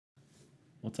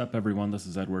What's up, everyone? This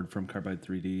is Edward from Carbide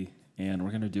 3D, and we're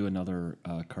going to do another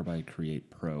Carbide Create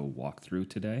Pro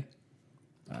walkthrough today.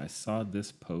 I saw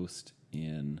this post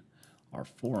in our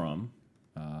forum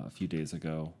a few days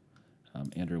ago.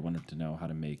 Andrew wanted to know how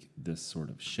to make this sort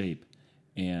of shape,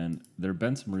 and there have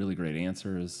been some really great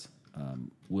answers.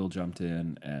 Will jumped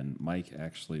in, and Mike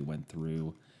actually went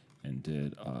through and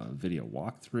did a video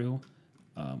walkthrough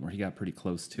where he got pretty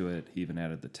close to it. He even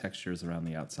added the textures around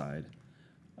the outside.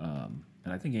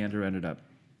 And I think Andrew ended up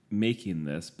making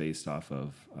this based off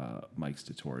of Mike's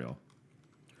tutorial.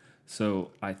 So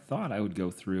I thought I would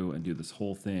go through and do this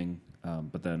whole thing,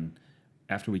 but then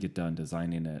after we get done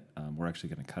designing it, we're actually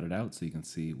going to cut it out so you can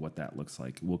see what that looks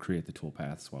like. We'll create the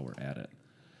toolpaths while we're at it.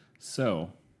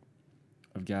 So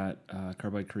I've got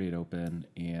Carbide Create open,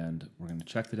 and we're going to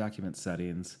check the document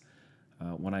settings.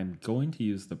 When I'm going to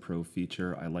use the Pro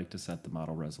feature, I like to set the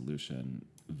model resolution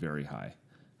very high.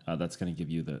 That's going to give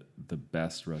you the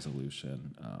best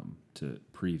resolution to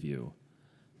preview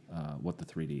what the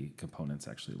 3D components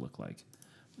actually look like.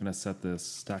 I'm going to set this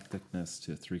stock thickness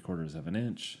to 3/4 of an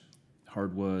inch.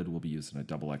 Hardwood, we'll be using a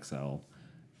double XL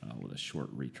with a short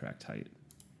retract height.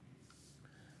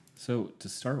 So to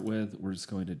start with, we're just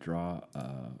going to draw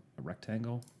a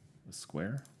rectangle, a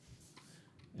square,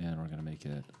 and we're going to make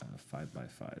it a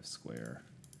 5x5 square.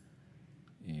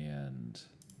 And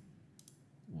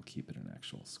we'll keep it an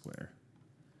actual square.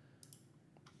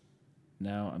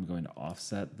 Now I'm going to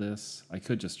offset this. I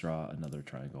could just draw another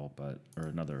triangle, or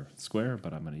another square,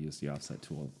 but I'm going to use the offset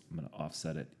tool. I'm going to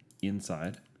offset it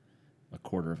inside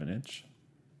 1/4 of an inch.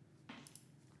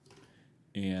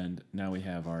 And now we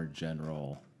have our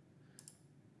general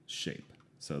shape.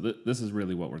 So this is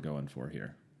really what we're going for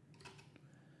here.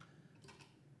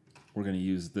 We're going to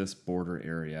use this border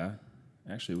area.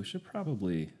 Actually, we should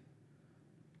probably,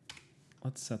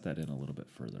 let's set that in a little bit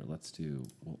further.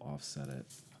 We'll offset it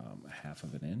 1/2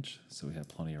 of an inch so we have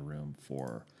plenty of room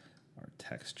for our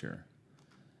texture.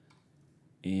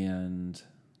 And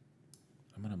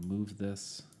I'm going to move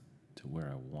this to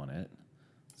where I want it.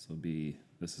 So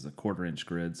this is a 1/4 inch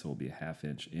grid, so it'll be a 1/2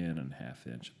 inch in and 1/2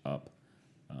 inch up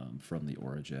from the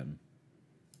origin.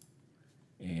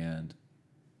 And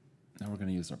now we're going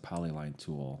to use our polyline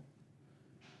tool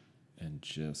and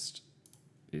just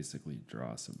basically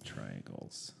draw some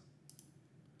triangles.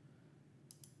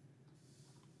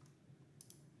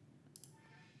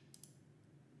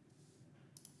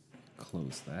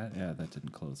 Close that. Yeah, that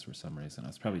didn't close for some reason. I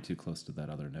was probably too close to that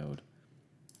other node.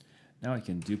 Now I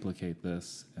can duplicate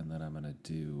this, and then I'm going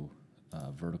to do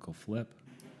a vertical flip.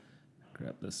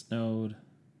 Grab this node,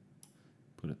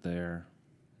 put it there,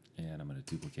 and I'm going to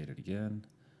duplicate it again,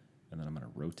 and then I'm going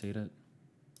to rotate it.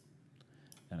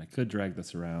 And I could drag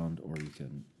this around, or you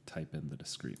can type in the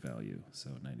discrete value.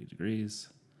 So 90 degrees.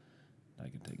 I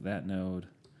can take that node.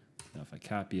 Now if I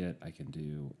copy it, I can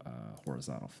do a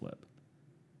horizontal flip.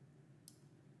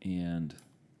 And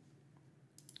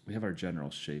we have our general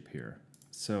shape here.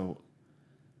 So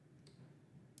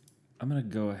I'm going to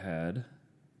go ahead,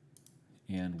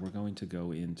 and we're going to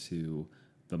go into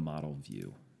the model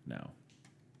view now.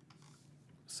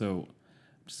 So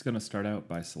I'm just going to start out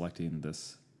by selecting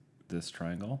this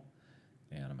triangle,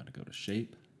 and I'm going to go to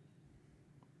shape.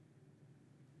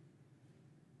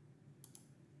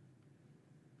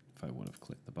 If I would have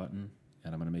clicked the button,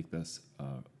 and I'm going to make this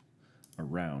a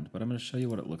round, but I'm going to show you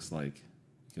what it looks like.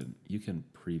 You can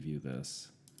preview this.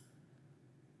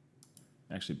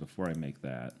 Actually, before I make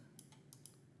that,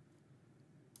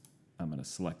 I'm going to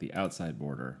select the outside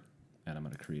border, and I'm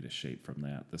going to create a shape from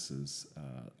that. This is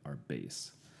our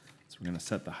base. So we're going to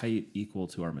set the height equal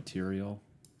to our material,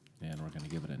 and we're going to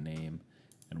give it a name,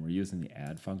 and we're using the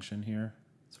add function here.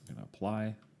 So we're going to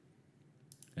apply,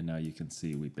 and now you can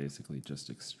see we basically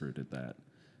just extruded that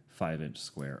 5-inch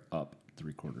square up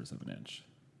 3/4 of an inch.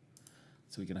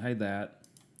 So we can hide that,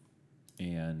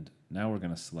 and now we're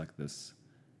going to select this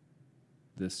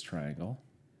triangle,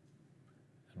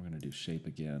 and we're going to do shape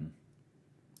again,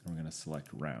 and we're going to select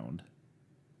round.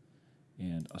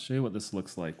 And I'll show you what this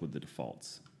looks like with the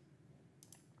defaults.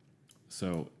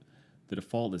 So the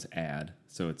default is add,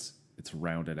 so it's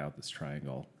rounded out this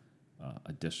triangle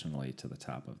additionally to the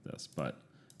top of this, but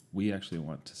we actually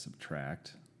want to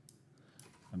subtract.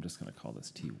 I'm just going to call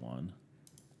this T1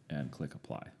 and click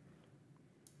apply.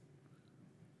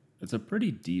 It's a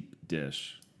pretty deep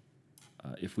dish.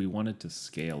 If we wanted to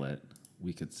scale it,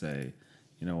 we could say,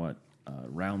 you know what,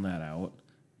 round that out,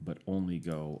 but only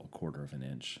go 1/4 of an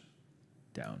inch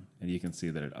down. And you can see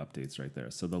that it updates right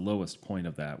there. So the lowest point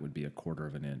of that would be 1/4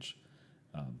 of an inch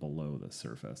below the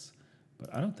surface.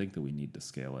 But I don't think that we need to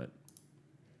scale it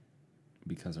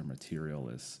because our material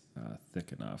is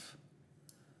thick enough.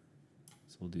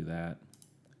 we'll do that.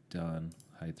 Done.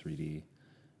 Hide 3D.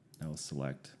 Now we'll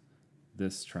select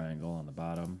this triangle on the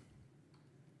bottom.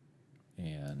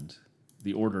 And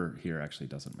the order here actually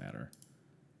doesn't matter.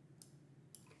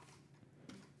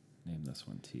 Name this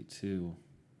one T2.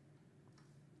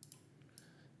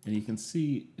 And you can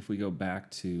see if we go back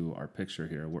to our picture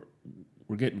here,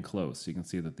 we're getting close. You can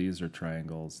see that these are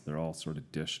triangles. They're all sort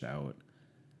of dished out.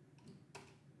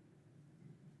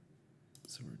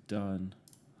 So we're done.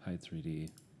 Hide 3D.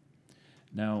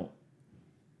 Now,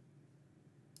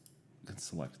 you can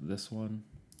select this one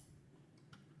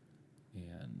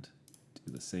and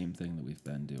do the same thing that we've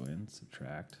been doing,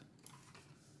 subtract.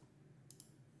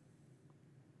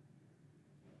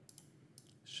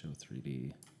 Show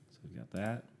 3D. So we've got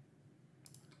that.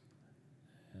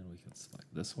 And we can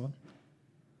select this one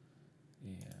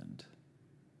and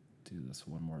do this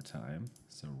one more time.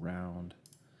 So round,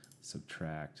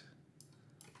 subtract,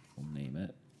 we'll name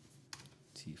it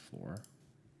T4,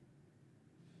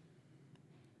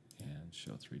 and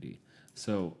show 3D.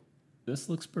 So this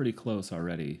looks pretty close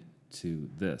already to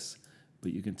this,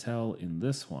 but you can tell in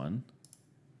this one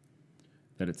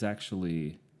that it's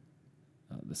actually,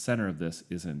 the center of this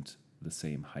isn't the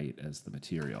same height as the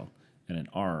material. And in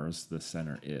ours, the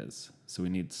center is. So we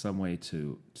need some way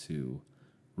to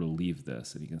relieve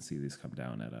this. And you can see these come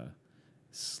down at a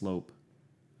slope,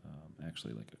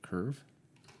 actually like a curve.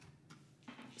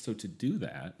 So to do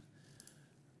that,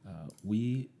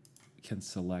 we can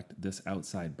select this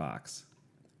outside box.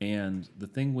 And the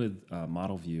thing with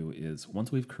model view is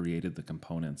once we've created the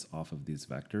components off of these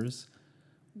vectors,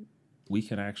 we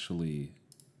can actually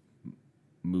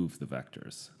move the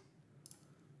vectors.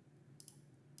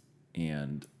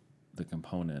 And the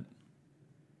component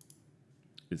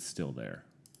is still there.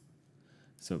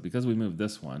 So because we moved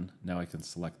this one, now I can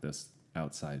select this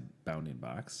outside bounding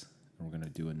box, and we're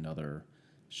going to do another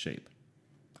shape.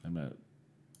 I'm going to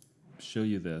show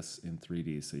you this in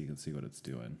 3D so you can see what it's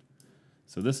doing.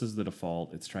 So this is the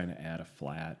default. It's trying to add a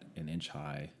flat an inch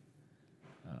high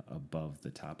above the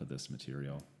top of this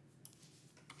material.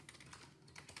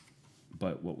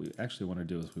 But what we actually want to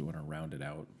do is we want to round it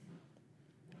out,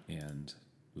 and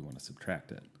we want to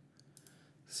subtract it.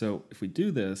 So if we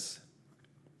do this,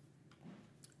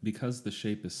 because the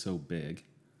shape is so big,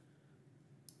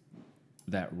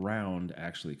 that round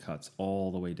actually cuts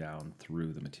all the way down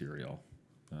through the material,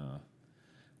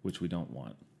 which we don't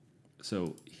want.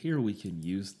 So here we can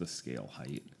use the scale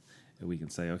height, and we can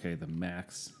say, okay, the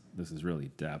max, this is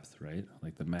really depth, right?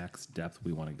 Like the max depth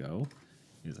we want to go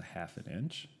is 1/2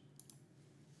 inch.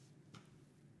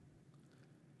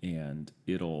 And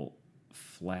it'll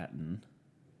flatten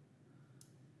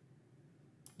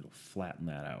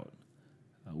that out.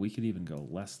 We could even go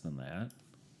less than that.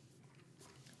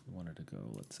 If we wanted to go,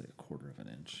 let's say,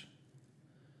 1/4 inch.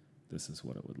 This is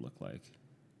what it would look like.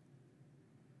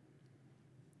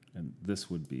 And this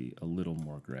would be a little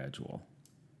more gradual.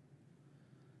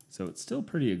 So it's still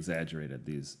pretty exaggerated,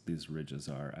 these ridges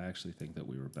are. I actually think that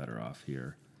we were better off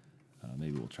here.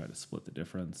 Maybe we'll try to split the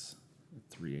difference,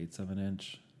 3/8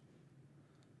 inch.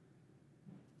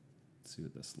 Let's see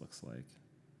what this looks like.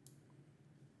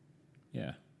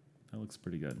 Yeah, that looks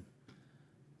pretty good.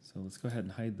 So let's go ahead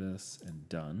and hide this, and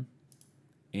done.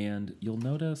 And you'll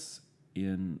notice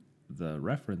in the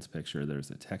reference picture,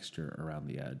 there's a texture around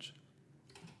the edge.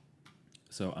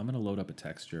 So I'm going to load up a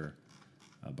texture,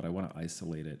 but I want to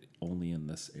isolate it only in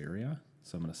this area.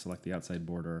 So I'm going to select the outside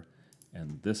border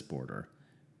and this border,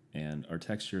 and our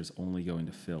texture is only going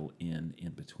to fill in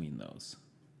between those.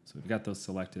 So we've got those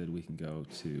selected. We can go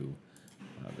to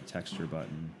the texture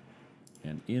button,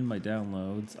 and in my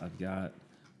downloads, I've got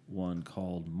one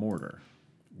called mortar,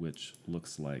 which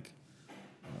looks like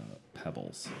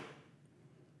pebbles.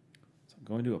 So I'm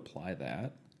going to apply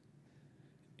that.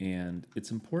 And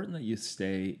it's important that you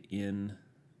stay in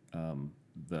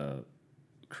the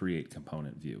create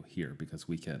component view here, because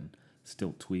we can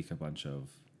still tweak a bunch of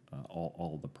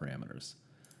all the parameters.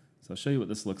 So I'll show you what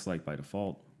this looks like by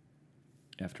default.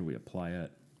 After we apply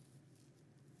it,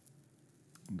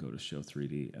 go to show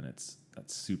 3D, and that's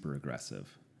super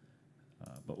aggressive.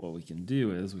 But what we can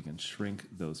do is we can shrink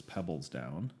those pebbles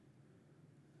down.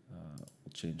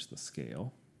 We'll change the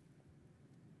scale.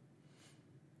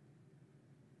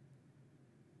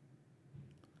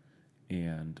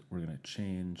 And we're going to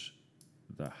change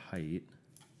the height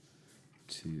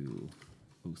to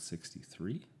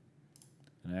 0.63.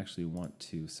 And I actually want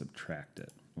to subtract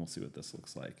it. We'll see what this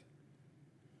looks like.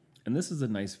 And this is a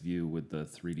nice view with the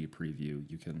 3D preview.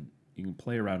 You can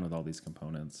play around with all these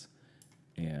components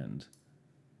and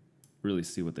really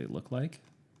see what they look like.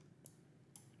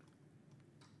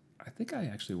 I think I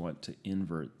actually want to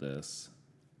invert this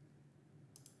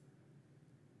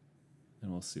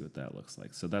and we'll see what that looks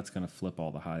like. So that's going to flip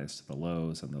all the highs to the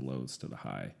lows and the lows to the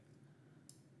high.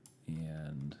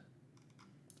 And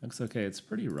looks okay. It's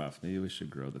pretty rough. Maybe we should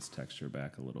grow this texture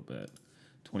back a little bit.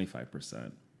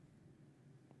 25%.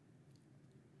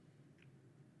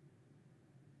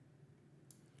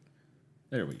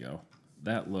 There we go.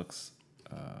 That looks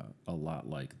a lot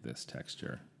like this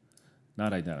texture.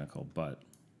 Not identical, but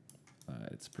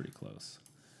it's pretty close.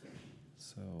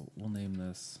 So we'll name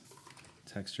this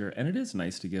texture. And it is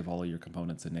nice to give all of your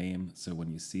components a name, so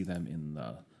when you see them in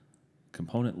the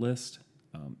component list,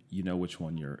 you know which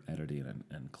one you're editing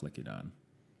and clicking on.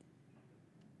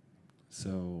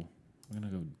 So I'm going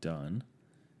to go done.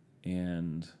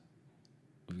 And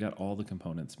we've got all the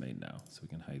components made now, so we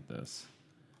can hide this.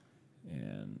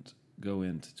 And go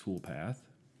into toolpath.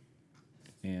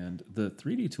 And the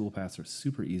 3D toolpaths are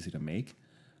super easy to make.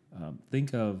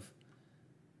 Think of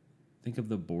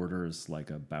the borders like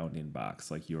a bounding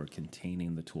box, like you're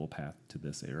containing the toolpath to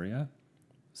this area.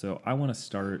 So I want to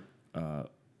start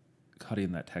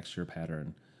cutting that texture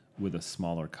pattern with a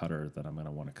smaller cutter that I'm going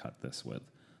to want to cut this with.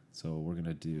 So we're going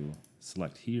to do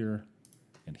select here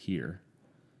and here.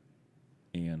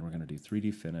 And we're going to do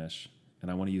 3D finish. And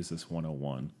I want to use this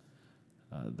 101.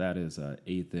 That is an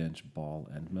 1/8 inch ball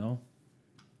end mill.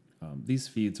 These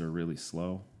feeds are really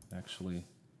slow, actually.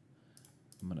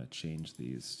 I'm going to change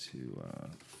these to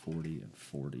 40 and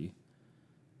 40.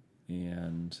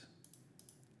 And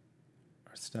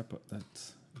our step,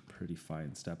 that's a pretty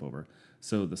fine step over.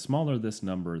 So the smaller this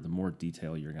number, the more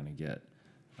detail you're going to get.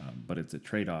 But it's a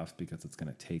trade-off because it's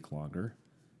going to take longer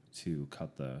to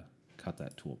cut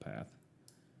that tool path.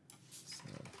 So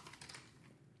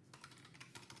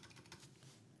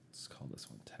let's call this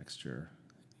one texture,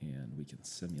 and we can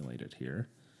simulate it here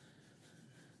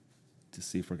to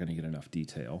see if we're going to get enough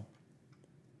detail.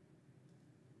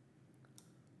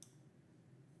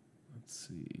 Let's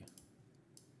see.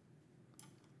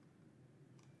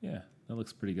 Yeah, that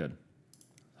looks pretty good.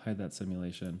 Hide that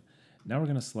simulation. Now we're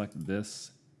going to select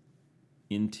this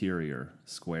interior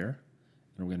square,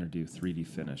 and we're going to do 3D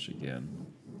finish again.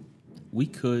 We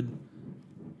could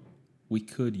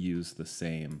use the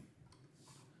same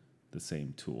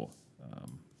tool.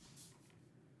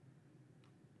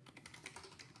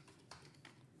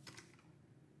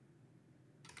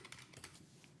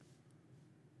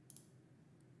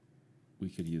 We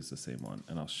could use the same one,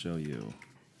 and I'll show you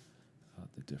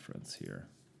the difference here.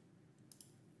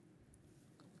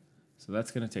 So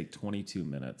that's going to take 22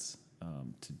 minutes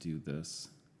to do this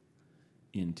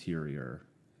interior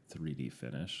 3D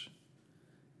finish.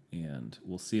 And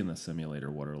we'll see in the simulator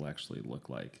what it'll actually look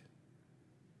like.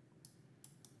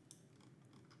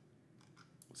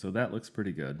 So that looks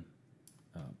pretty good.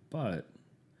 But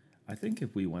I think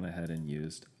if we went ahead and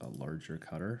used a larger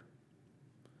cutter,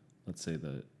 let's say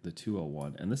the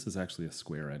 201, and this is actually a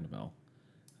square end mill.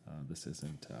 This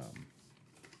isn't, let's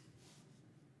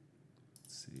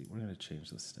see, we're going to change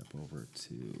this step over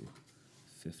to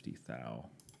 50 thou.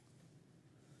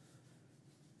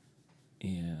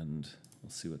 And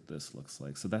we'll see what this looks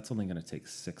like. So that's only going to take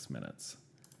 6 minutes.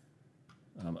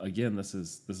 Again, this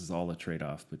is all a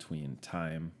trade-off between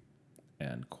time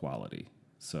and quality.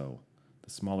 So the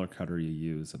smaller cutter you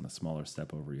use and the smaller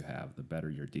step over you have, the better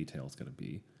your detail is going to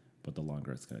be, but the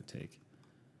longer it's going to take.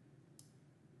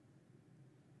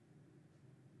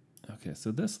 Okay,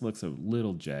 so this looks a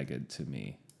little jagged to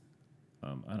me.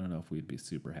 I don't know if we'd be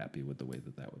super happy with the way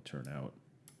that would turn out.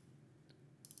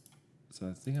 So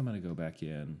I think I'm going to go back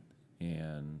in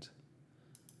and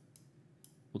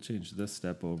we'll change this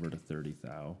step over to 30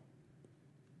 thou.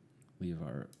 Leave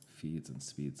our feeds and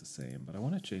speeds the same, but I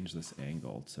want to change this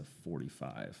angle to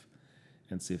 45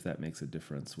 and see if that makes a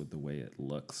difference with the way it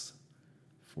looks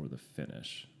for the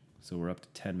finish. So we're up to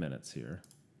 10 minutes here.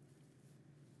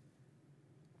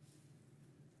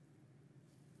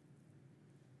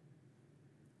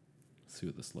 See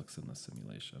what this looks in the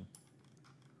simulation.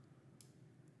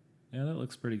 Yeah, that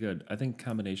looks pretty good. I think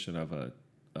combination of a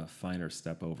finer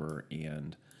step over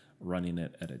and running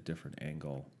it at a different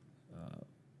angle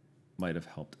might have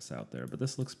helped us out there, but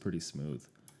this looks pretty smooth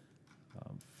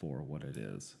for what it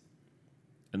is.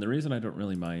 And the reason I don't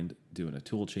really mind doing a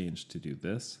tool change to do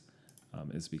this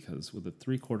is because with a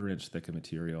 3/4 inch thick of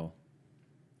material,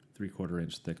 3/4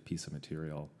 inch thick piece of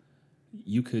material,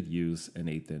 you could use an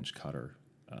 1/8 inch cutter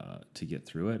to get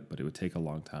through it, but it would take a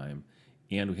long time.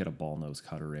 And we had a ball nose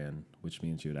cutter in, which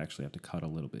means you would actually have to cut a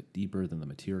little bit deeper than the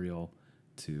material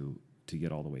to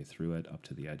get all the way through it up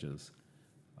to the edges.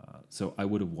 So I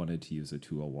would have wanted to use a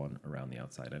 201 around the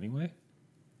outside anyway.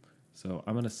 So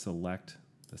I'm going to select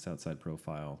this outside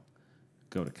profile,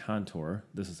 go to contour.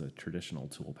 This is a traditional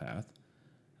tool path.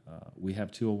 We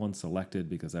have 201 selected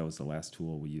because that was the last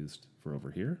tool we used for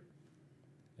over here.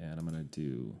 And I'm going to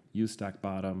do use stock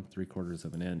bottom, 3/4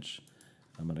 of an inch.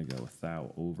 I'm going to go with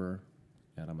thou over,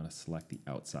 and I'm going to select the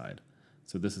outside.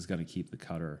 So this is going to keep the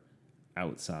cutter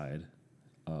outside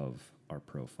of our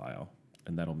profile,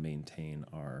 and that'll maintain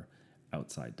our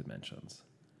outside dimensions.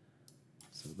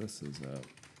 So this is a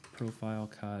profile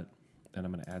cut, and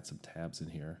I'm going to add some tabs in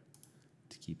here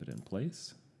to keep it in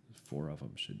place. 4 of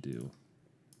them should do.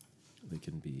 They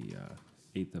can be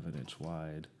 1/8 of an inch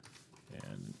wide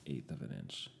and 1/8 of an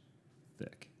inch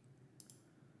thick.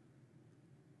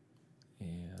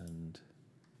 And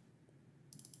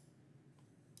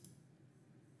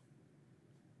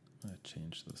I'm going to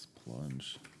change this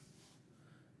plunge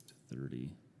to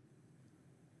 30.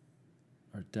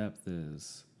 Our depth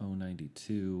is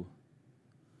 0.92.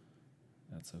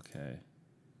 That's okay.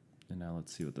 And now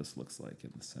let's see what this looks like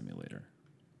in the simulator.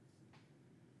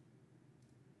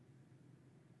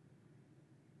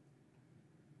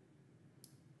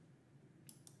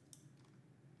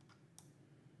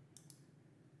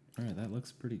 All right, that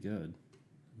looks pretty good.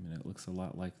 I mean, it looks a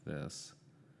lot like this.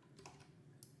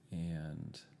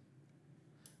 And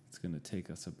it's going to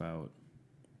take us about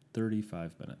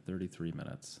 33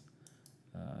 minutes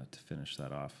to finish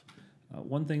that off.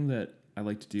 One thing that I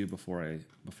like to do before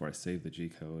I save the G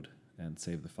code and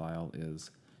save the file is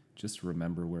just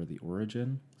remember where the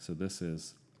origin. So this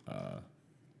is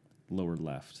lower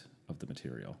left of the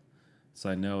material. So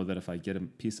I know that if I get a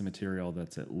piece of material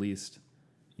that's at least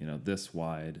this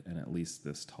wide and at least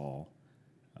this tall,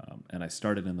 and I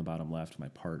started in the bottom left, my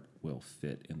part will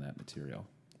fit in that material.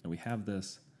 And we have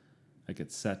this, I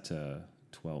could set to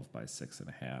 12 by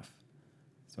 6.5.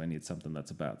 So I need something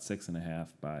that's about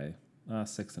 6.5 by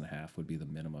 6.5 would be the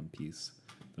minimum piece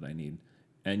that I need.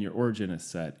 And your origin is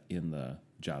set in the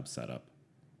job setup.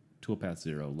 Toolpath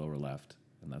 0, lower left,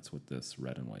 and that's what this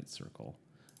red and white circle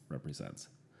represents.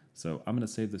 So I'm going to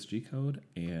save this G code,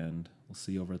 and we'll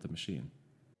see you over at the machine.